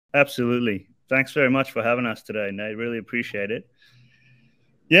Absolutely. Thanks very much for having us today, Nate. Really appreciate it.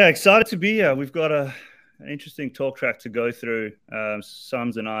 Yeah, excited to be here. We've got an interesting talk track to go through.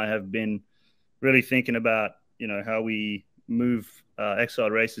 Sams and I have been really thinking about, how we move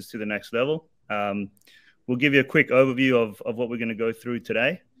Exiled Racers to the next level. We'll give you a quick overview of what we're going to go through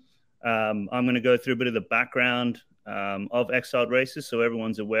today. I'm going to go through a bit of the background of Exiled Racers so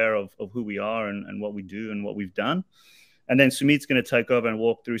everyone's aware of who we are and what we do and what we've done. And then Sumeet's going to take over and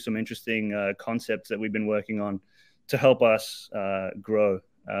walk through some interesting concepts that we've been working on to help us grow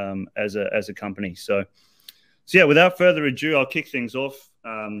as a company. So yeah, without further ado, I'll kick things off.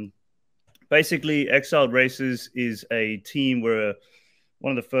 Basically, Exiled Racers is a team. We're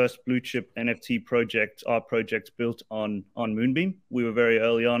one of the first blue chip NFT projects, art projects built on Moonbeam. We were very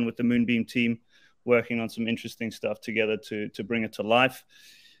early on with the Moonbeam team, working on some interesting stuff together to bring it to life.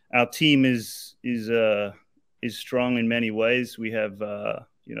 Our team is strong in many ways. We have the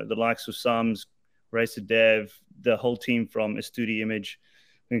likes of Sams, Racer Dev, the whole team from Estudi Image.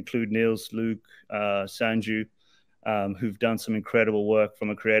 We include Niels, Luke, Sanju, who've done some incredible work from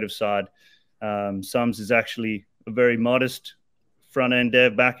a creative side. Sams is actually a very modest front-end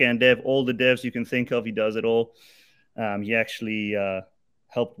dev, back-end dev, all the devs you can think of, he does it all. He actually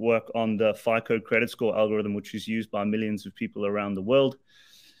helped work on the FICO credit score algorithm, which is used by millions of people around the world.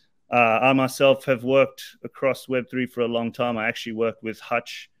 I myself have worked across Web3 for a long time. I actually worked with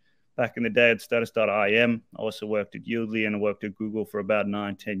Hutch back in the day at status.im. I also worked at Yieldly and I worked at Google for about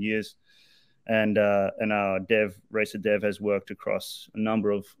 9-10 years. And our Racer Dev has worked across a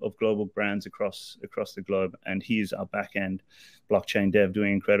number of global brands across the globe. And he's our back-end blockchain dev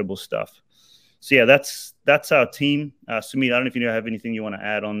doing incredible stuff. So yeah, that's our team. Sumeet, I don't know if you have anything you want to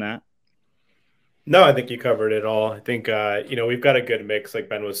add on that. No, I think you covered it all. I think we've got a good mix, like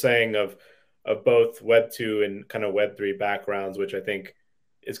Ben was saying, of both Web2 and kind of Web3 backgrounds, which I think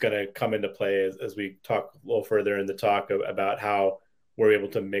is going to come into play as we talk a little further in the talk about how we're able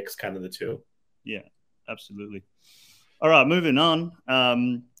to mix kind of the two. Yeah, absolutely. All right, moving on.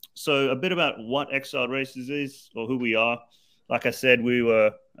 So a bit about what Exiled Racers is or who we are. Like I said, we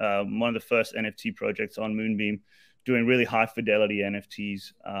were one of the first NFT projects on Moonbeam, doing really high fidelity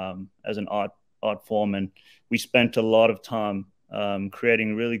NFTs as an art form. And we spent a lot of time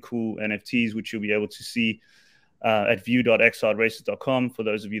creating really cool NFTs, which you'll be able to see at view.exiledracers.com. For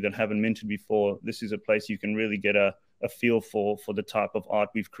those of you that haven't minted before, this is a place you can really get a feel for the type of art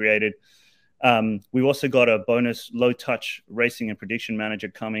we've created. We've also got a bonus low-touch racing and prediction manager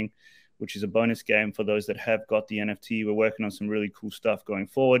coming, which is a bonus game for those that have got the NFT. We're working on some really cool stuff going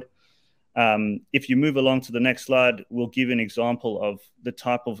forward. If you move along to the next slide, we'll give an example of the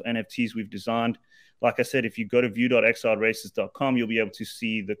type of NFTs we've designed. Like I said, if you go to view.exiledracers.com, you'll be able to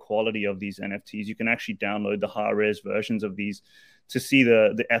see the quality of these NFTs. You can actually download the high-res versions of these to see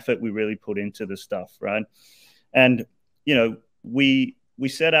the effort we really put into the stuff, right? And, we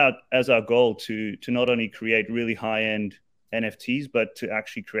set out as our goal to not only create really high-end NFTs, but to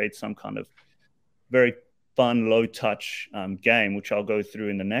actually create some kind of very fun, low-touch game, which I'll go through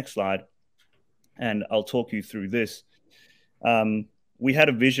in the next slide. And I'll talk you through this. We had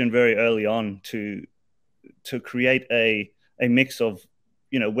a vision very early on to create a mix of,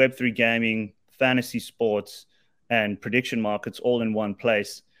 Web3 gaming, fantasy sports, and prediction markets all in one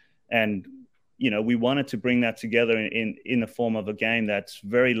place. And we wanted to bring that together in the form of a game that's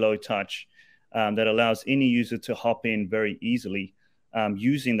very low touch, that allows any user to hop in very easily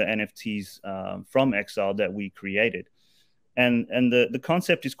using the NFTs from Exile that we created. And the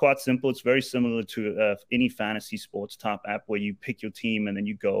concept is quite simple. It's very similar to any fantasy sports type app where you pick your team and then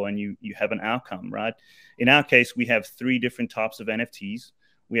you go and you have an outcome, right? In our case, we have 3 different types of NFTs.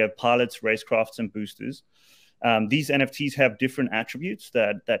 We have pilots, racecrafts, and boosters. These NFTs have different attributes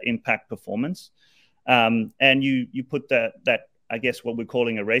that impact performance. And you put that, I guess, what we're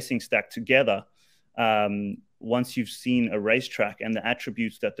calling a racing stack together once you've seen a racetrack and the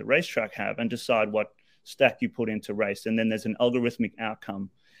attributes that the racetrack have, and decide what stack you put into race. And then there's an algorithmic outcome.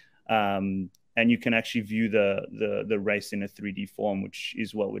 And you can actually view the race in a 3D form, which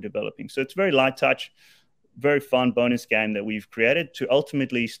is what we're developing. So it's very light touch, very fun bonus game that we've created to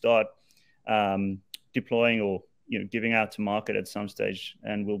ultimately start deploying or giving out to market at some stage,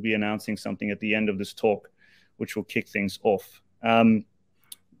 and we'll be announcing something at the end of this talk, which will kick things off.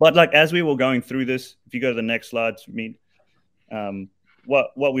 But like as we were going through this, if you go to the next slide, Sumeet,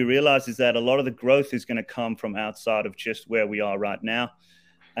 what we realized is that a lot of the growth is going to come from outside of just where we are right now,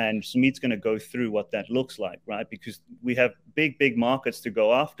 and Sumeet's going to go through what that looks like, right? Because we have big markets to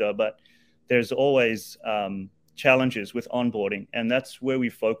go after, but there's always challenges with onboarding, and that's where we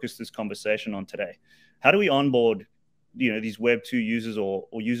focus this conversation on today. How do we onboard these Web2 users or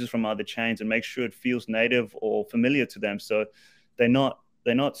users from other chains and make sure it feels native or familiar to them, so they're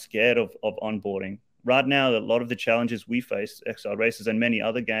not scared of onboarding. Right now, a lot of the challenges we face, Exiled Racers and many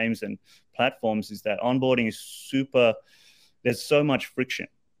other games and platforms, is that onboarding is super. There's so much friction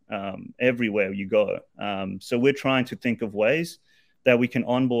everywhere you go. So we're trying to think of ways that we can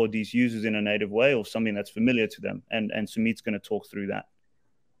onboard these users in a native way or something that's familiar to them. And Sumeet's going to talk through that.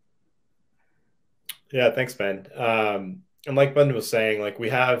 Yeah, thanks, Ben. And like Ben was saying, like we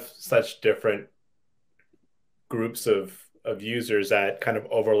have such different groups of users that kind of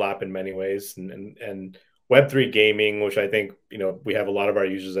overlap in many ways, and Web3 gaming, which I think we have a lot of our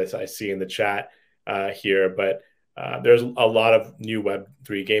users I see in the chat here, but there's a lot of new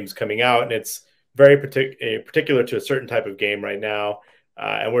Web3 games coming out, and it's very particular to a certain type of game right now,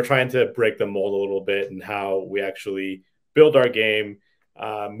 and we're trying to break the mold a little bit in how we actually build our game.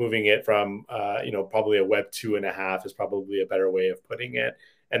 Moving it from probably a Web 2.5 is probably a better way of putting it,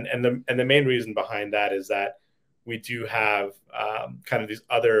 and the main reason behind that is that we do have kind of these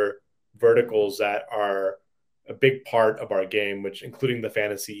other verticals that are a big part of our game, which including the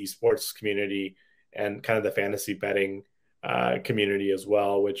fantasy esports community and kind of the fantasy betting community as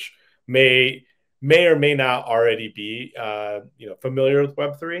well, which may or may not already be familiar with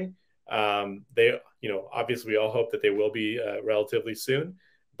Web3. They obviously we all hope that they will be relatively soon,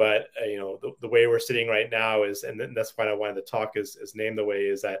 but the way we're sitting right now is, and that's why I wanted to talk is name the way,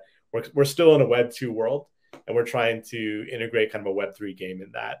 is that we're still in a Web2 world, and we're trying to integrate kind of a Web3 game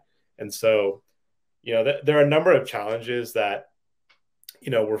in that. And so there are a number of challenges that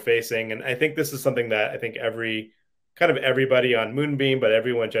we're facing, and I think this is something that I think everybody on Moonbeam, but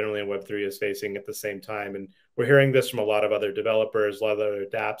everyone generally in Web3 is facing at the same time. And we're hearing this from a lot of other developers, a lot of other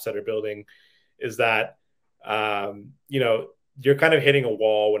dApps that are building, is that you're kind of hitting a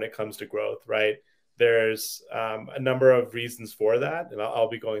wall when it comes to growth, right? There's a number of reasons for that, and I'll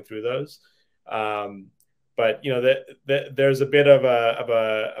be going through those. But there's a bit of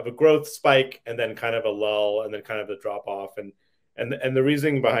a growth spike, and then kind of a lull, and then kind of a drop off, and the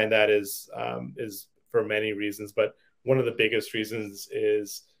reasoning behind that is for many reasons, but one of the biggest reasons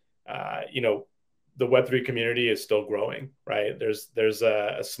is the Web3 community is still growing, right? There's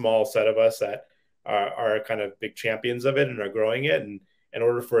a small set of us that are kind of big champions of it and are growing it, and in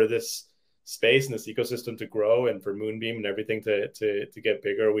order for this space and this ecosystem to grow, and for Moonbeam and everything to get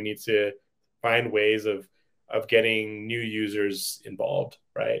bigger, we need to find ways of getting new users involved,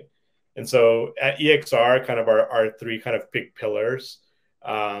 right? And so at EXR, kind of our three kind of big pillars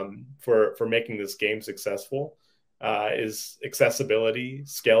for making this game successful is accessibility,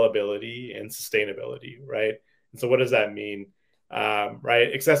 scalability, and sustainability, right? And so what does that mean?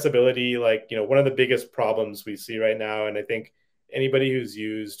 Right, accessibility, like one of the biggest problems we see right now, and I think anybody who's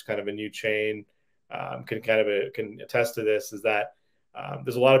used kind of a new chain can attest to this, is that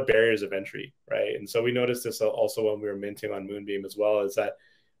there's a lot of barriers of entry, right? And so we noticed this also when we were minting on Moonbeam as well, is that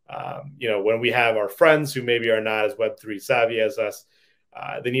when we have our friends who maybe are not as Web3 savvy as us,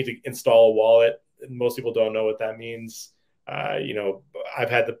 they need to install a wallet. Most people don't know what that means. I've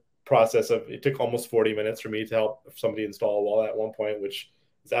had the process of, it took almost 40 minutes for me to help somebody install a wallet at one point, which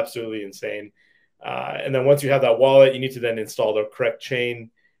is absolutely insane. And then once you have that wallet, you need to then install the correct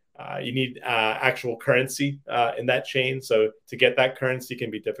chain. You need actual currency in that chain. So to get that currency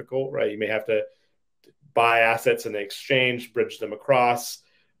can be difficult, right? You may have to buy assets in the exchange, bridge them across,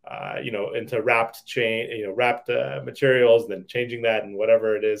 into wrapped chain, wrapped materials, and then changing that and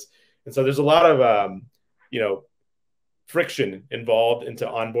whatever it is. And so there's a lot of, friction involved into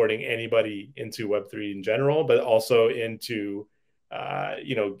onboarding anybody into Web3 in general, but also into,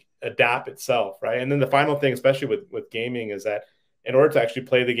 a dApp itself, right? And then the final thing, especially with gaming, is that in order to actually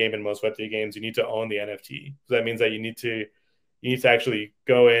play the game in most Web3 games, you need to own the NFT. So that means that you need to actually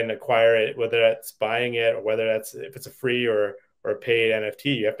go in, acquire it, whether that's buying it or whether that's, if it's a free or a paid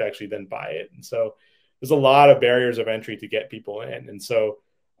NFT, you have to actually then buy it. And so there's a lot of barriers of entry to get people in. And so,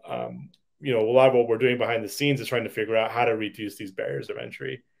 a lot of what we're doing behind the scenes is trying to figure out how to reduce these barriers of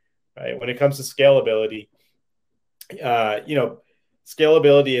entry, right? When it comes to scalability,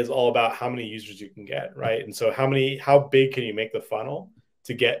 scalability is all about how many users you can get, right? And so how big can you make the funnel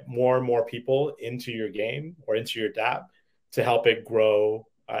to get more and more people into your game or into your dApp to help it grow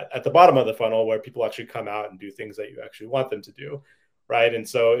at the bottom of the funnel, where people actually come out and do things that you actually want them to do, right? And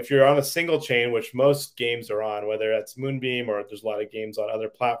so if you're on a single chain, which most games are on, whether that's Moonbeam or there's a lot of games on other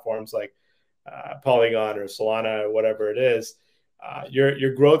platforms like Polygon or Solana or whatever it is,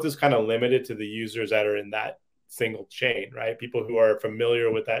 your growth is kind of limited to the users that are in that single chain, right? People who are familiar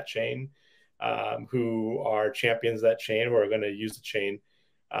with that chain, who are champions of that chain, who are going to use the chain.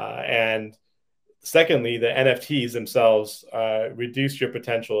 And secondly, the NFTs themselves reduce your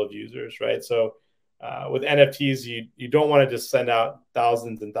potential of users, right? So with NFTs, you don't want to just send out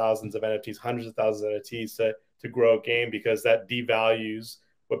thousands and thousands of NFTs, hundreds of thousands of NFTs to grow a game, because that devalues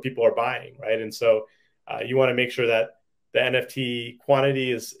what people are buying, right? And so you want to make sure that the NFT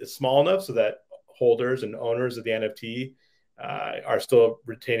quantity is small enough so that holders and owners of the NFT are still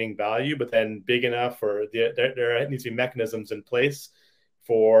retaining value, but then big enough for there needs to be mechanisms in place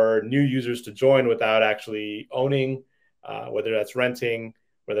for new users to join without actually owning, whether that's renting,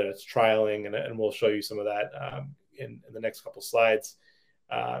 whether it's trialing, and we'll show you some of that in the next couple slides.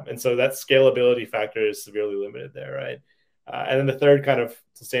 And so that scalability factor is severely limited there, right? And then the third kind of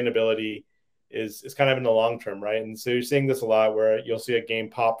sustainability is kind of in the long term, right? And so you're seeing this a lot where you'll see a game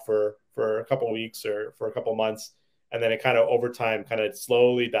pop for a couple of weeks or for a couple of months, and then it kind of over time kind of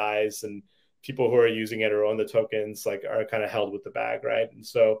slowly dies, and people who are using it or own the tokens like are kind of held with the bag, right? And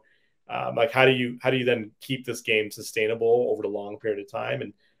so like how do you then keep this game sustainable over the long period of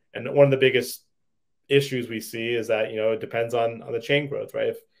time? And one of the biggest issues we see is that, you know, it depends on the chain growth, right?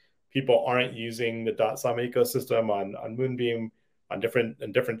 If people aren't using the .sum ecosystem on Moonbeam on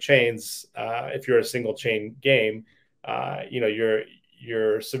different chains, if you're a single chain game, you know,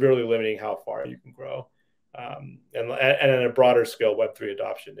 you're severely limiting how far you can grow, and at a broader scale, Web3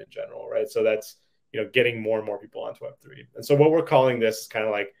 adoption in general, right? So that's, you know, getting more and more people onto Web3. And so what we're calling this is kind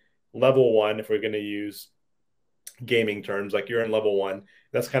of like level one, if we're going to use gaming terms, like you're in level one,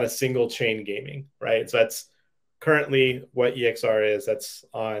 that's kind of single chain gaming, right? So that's currently what EXR is. That's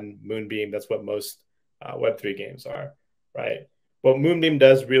on Moonbeam. That's what most Web3 games are, right? What Moonbeam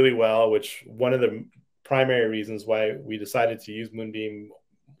does really well, which one of the primary reasons why we decided to use Moonbeam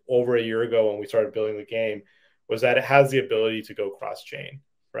over a year ago when we started building the game, was that it has the ability to go cross-chain,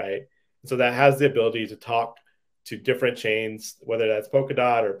 right? And so that has the ability to talk to different chains, whether that's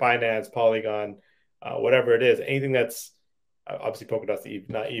Polkadot or Binance, Polygon, whatever it is, anything that's obviously Polkadot's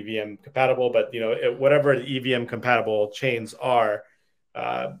not EVM compatible, but, you know, whatever the EVM compatible chains are,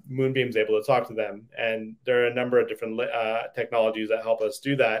 Moonbeam's able to talk to them. And there are a number of different technologies that help us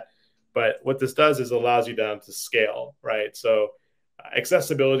do that. But what this does is allows you down to scale, right? So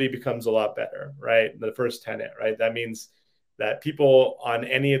accessibility becomes a lot better, right? The first tenet, right? That means that people on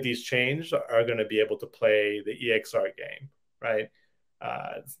any of these chains are going to be able to play the EXR game, right?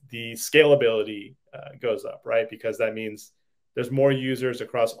 The scalability goes up, right? Because that means there's more users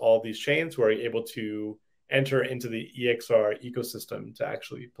across all these chains who are able to enter into the EXR ecosystem to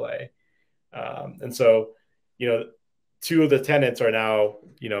actually play. And so, you know, two of the tenets are now,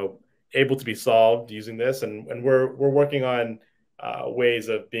 you know, able to be solved using this. And we're working on ways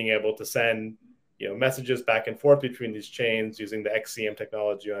of being able to send, you know, messages back and forth between these chains using the XCM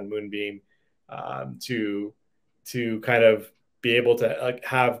technology on Moonbeam to kind of be able to like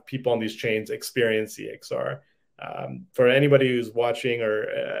have people on these chains experience EXR. For anybody who's watching or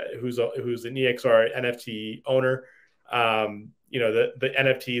who's an EXR NFT owner, you know, the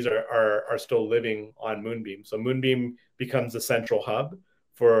NFTs are still living on Moonbeam. So Moonbeam becomes the central hub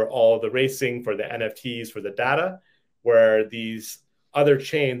for all the racing, for the NFTs, for the data, where these other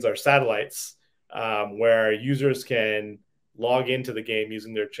chains are satellites, where users can log into the game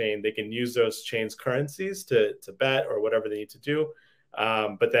using their chain. They can use those chains' currencies to bet or whatever they need to do.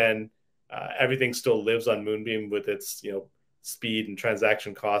 But then everything still lives on Moonbeam with its, you know, speed and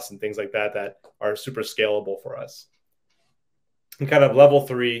transaction costs and things like that that are super scalable for us. And kind of level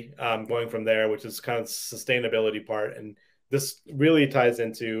three, going from there, which is kind of sustainability part. And this really ties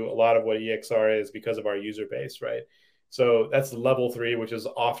into a lot of what EXR is because of our user base, right? So that's level three, which is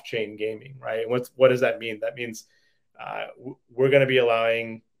off-chain gaming, right? What does that mean? That means we're going to be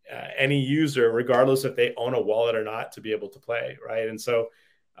allowing any user, regardless if they own a wallet or not, to be able to play, right? And so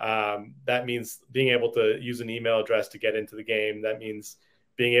that means being able to use an email address to get into the game. That means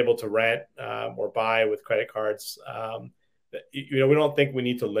being able to rent or buy with credit cards. You know, we don't think we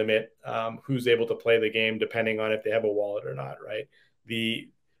need to limit who's able to play the game depending on if they have a wallet or not, right? The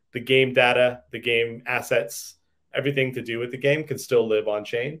game data, the game assets, everything to do with the game can still live on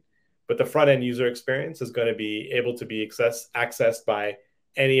chain, but the front end user experience is going to be able to be accessed by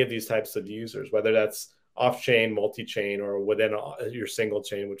any of these types of users, whether that's off-chain, multi-chain, or within your single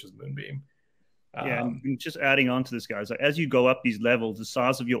chain, which is Moonbeam. Yeah, and just adding on to this, guys, like as you go up these levels, the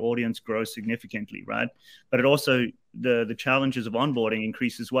size of your audience grows significantly, right? But it also the challenges of onboarding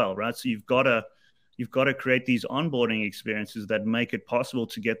increase as well, right? So you've got to create these onboarding experiences that make it possible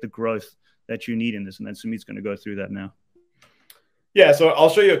to get the growth that you need in this. And then Sumeet's going to go through that now. Yeah, so I'll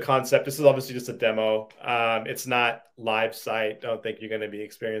show you a concept. This is obviously just a demo. It's not live site. I don't think you're going to be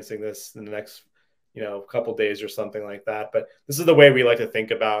experiencing this in the next, you know, couple days or something like that. But this is the way we like to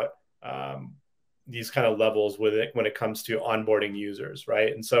think about these kind of levels with it when it comes to onboarding users,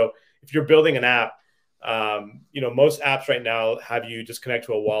 right? And so if you're building an app, most apps right now have you just connect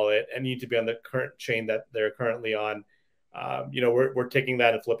to a wallet and you need to be on the current chain that they're currently on. We're taking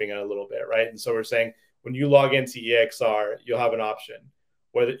that and flipping it a little bit, right? And so we're saying when you log into EXR, you'll have an option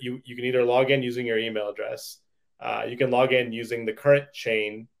where you can either log in using your email address. You can log in using the current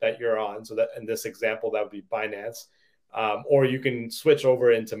chain that you're on. So that in this example, that would be Binance. Or you can switch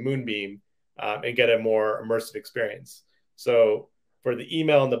over into Moonbeam and get a more immersive experience. So for the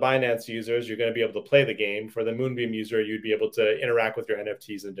email and the Binance users, you're going to be able to play the game. For the Moonbeam user, you'd be able to interact with your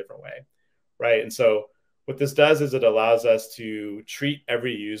NFTs in a different way, right? And so what this does is it allows us to treat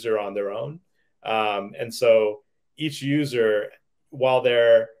every user on their own. And so each user, while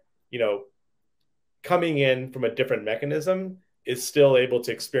they're, coming in from a different mechanism, is still able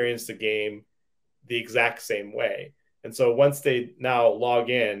to experience the game the exact same way. And so once they now log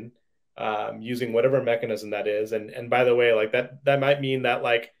in using whatever mechanism that is, and by the way, like that might mean that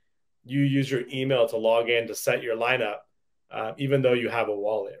like you use your email to log in to set your lineup, even though you have a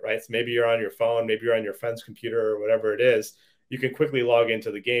wallet, right? So maybe you're on your phone, maybe you're on your friend's computer or whatever it is. You can quickly log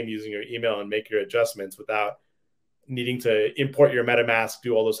into the game using your email and make your adjustments without needing to import your MetaMask,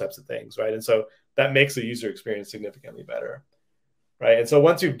 do all those types of things, right? And so that makes the user experience significantly better, right? And so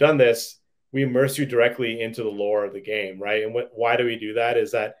once you've done this, we immerse you directly into the lore of the game, right? And why do we do that?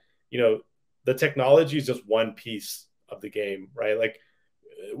 Is that, the technology is just one piece of the game, right? Like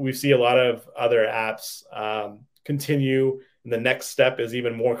we see a lot of other apps continue, and the next step is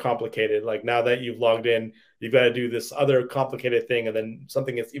even more complicated. Like now that you've logged in, you've got to do this other complicated thing, and then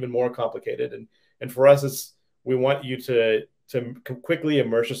something that's even more complicated. And for us, we want you to quickly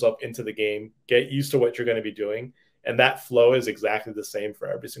immerse yourself into the game, get used to what you're going to be doing. And that flow is exactly the same for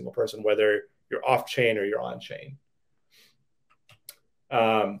every single person, whether you're off chain or you're on chain.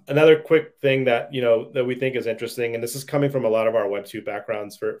 Another quick thing that, that we think is interesting, and this is coming from a lot of our Web2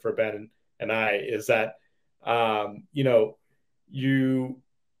 backgrounds for Ben and I, is that, you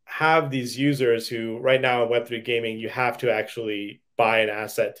have these users who right now in Web3 gaming, you have to actually buy an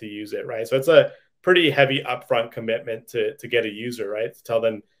asset to use it, right? So it's a pretty heavy upfront commitment to get a user, right? To tell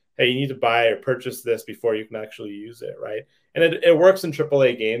them, hey, you need to buy or purchase this before you can actually use it, right? And it works in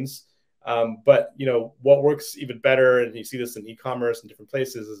AAA games. But, what works even better, and you see this in e-commerce and different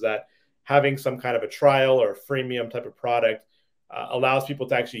places, is that having some kind of a trial or a freemium type of product allows people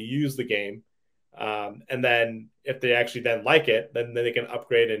to actually use the game. And then if they actually then like it, then they can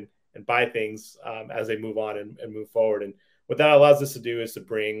upgrade and buy things as they move on and move forward. And what that allows us to do is to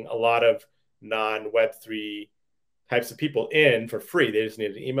bring a lot of non-Web3 types of people in for free. They just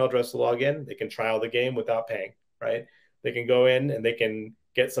need an email address to log in. They can trial the game without paying, right? They can go in and they can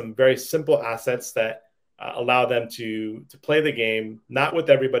get some very simple assets that allow them to play the game, not with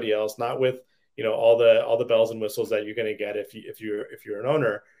everybody else, not with all the bells and whistles that you're going to get if you're an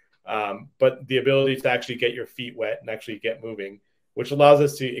owner, but the ability to actually get your feet wet and actually get moving, which allows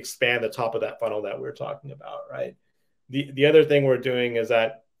us to expand the top of that funnel that we're talking about, right? The other thing we're doing is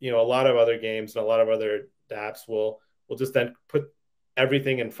that a lot of other games and a lot of other apps will just then put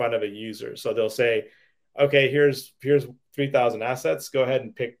everything in front of a user. So they'll say, okay, here's 3,000 assets. Go ahead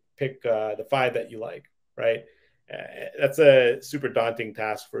and pick the 5 that you like, right? That's a super daunting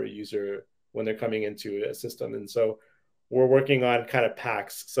task for a user when they're coming into a system. And so we're working on kind of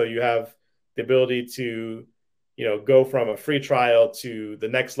packs. So you have the ability to, go from a free trial to the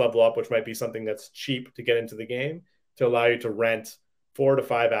next level up, which might be something that's cheap to get into the game, to allow you to rent 4 to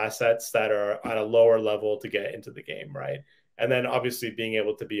 5 assets that are on a lower level to get into the game, right? And then obviously being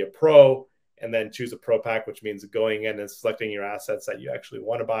able to be a pro and then choose a pro pack, which means going in and selecting your assets that you actually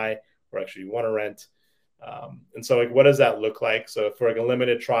want to buy or actually want to rent. And so like, what does that look like? So for like a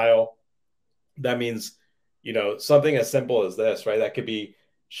limited trial, that means, something as simple as this, right? That could be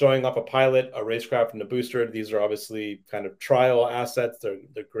showing up a pilot, a racecraft, and a booster. These are obviously kind of trial assets.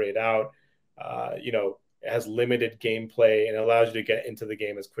 They're grayed out. It has limited gameplay and allows you to get into the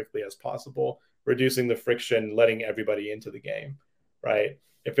game as quickly as possible, reducing the friction, letting everybody into the game, right?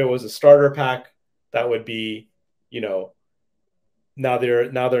 If it was a starter pack, that would be, now they're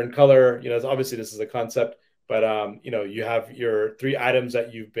in color. Obviously this is a concept, but you have your 3 items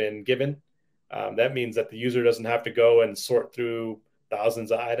that you've been given. That means that the user doesn't have to go and sort through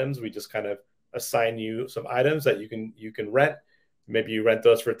thousands of items. We just kind of assign you some items that you can rent. Maybe you rent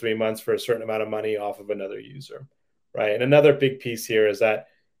those for 3 months for a certain amount of money off of another user, right? And another big piece here is that,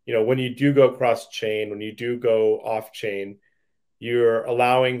 when you do go cross chain, when you do go off chain, you're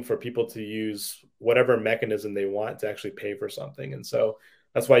allowing for people to use whatever mechanism they want to actually pay for something. And so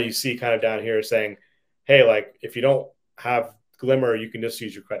that's why you see kind of down here saying, hey, like if you don't have Glimmer, you can just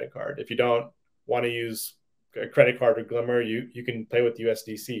use your credit card. If you don't want to use a credit card or Glimmer, you can play with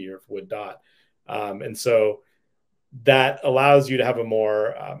USDC or with dot. And so that allows you to have a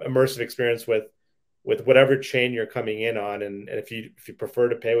more immersive experience with whatever chain you're coming in on. And if you prefer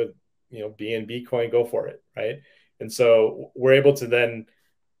to pay with, BNB coin, go for it, right? And so we're able to then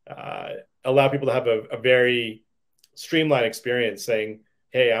allow people to have a very streamlined experience, saying,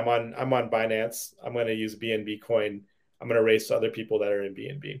 hey, I'm on Binance, I'm going to use BNB coin, I'm going to race to other people that are in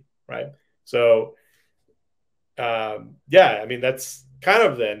BNB, right? So yeah, I mean, that's kind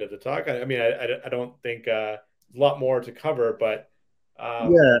of the end of the talk. I mean, I don't think a lot more to cover, but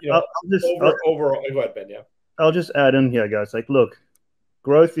overall, go ahead, Ben. Yeah, I'll just add in here, guys. Like, look,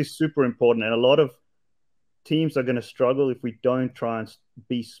 growth is super important, and a lot of teams are going to struggle if we don't try and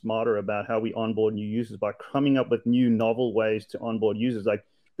be smarter about how we onboard new users by coming up with new novel ways to onboard users. Like,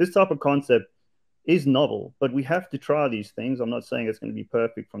 this type of concept is novel, but we have to try these things. I'm not saying it's going to be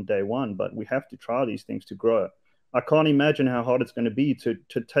perfect from day one, but we have to try these things to grow. I can't imagine how hard it's going to be to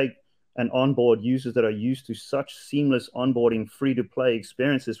take and onboard users that are used to such seamless onboarding, free-to-play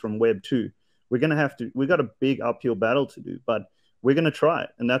experiences from Web2. We've got a big uphill battle to do, but we're going to try it.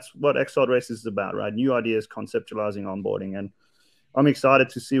 And that's what Exiled Racers is about, right? New ideas, conceptualizing onboarding. And I'm excited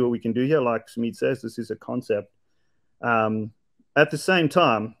to see what we can do here. Like Sumeet says, this is a concept. At the same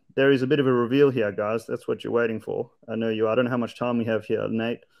time, there is a bit of a reveal here, guys. That's what you're waiting for. I know you. I don't know how much time we have here,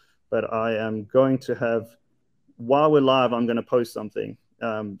 Nate, but I am going to have, while we're live, I'm going to post something.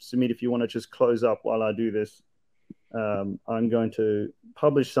 Sumeet, if you want to just close up while I do this, I'm going to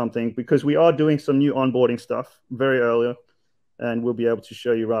publish something because we are doing some new onboarding stuff very early, and we'll be able to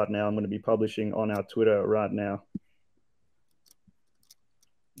show you right now. I'm going to be publishing on our Twitter right now.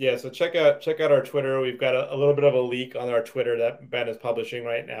 Yeah, so check out our Twitter. We've got a little bit of a leak on our Twitter that Ben is publishing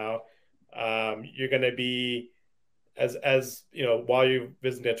right now. You're going to be, as you know, while you're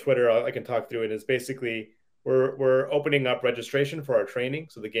visiting Twitter, I can talk through it. Is basically we're opening up registration for our training,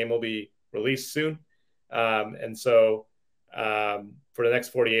 so the game will be released soon. And so for the next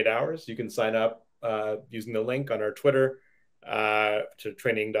 48 hours, you can sign up using the link on our Twitter to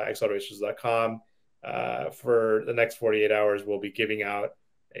training.exilracers.com. For the next 48 hours, we'll be giving out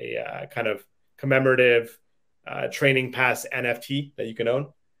a kind of commemorative training pass NFT that you can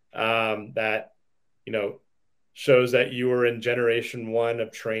own that, shows that you were in generation 1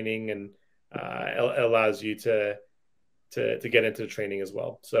 of training, and allows you to get into training as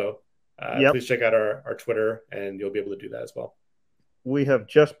well. So please check out our Twitter, and you'll be able to do that as well. We have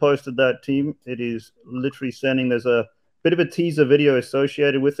just posted that, team. It is literally sending. There's a bit of a teaser video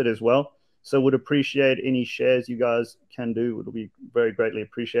associated with it as well. So would appreciate any shares you guys can do. It'll be very greatly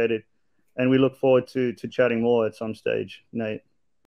appreciated. And we look forward to chatting more at some stage, Nate.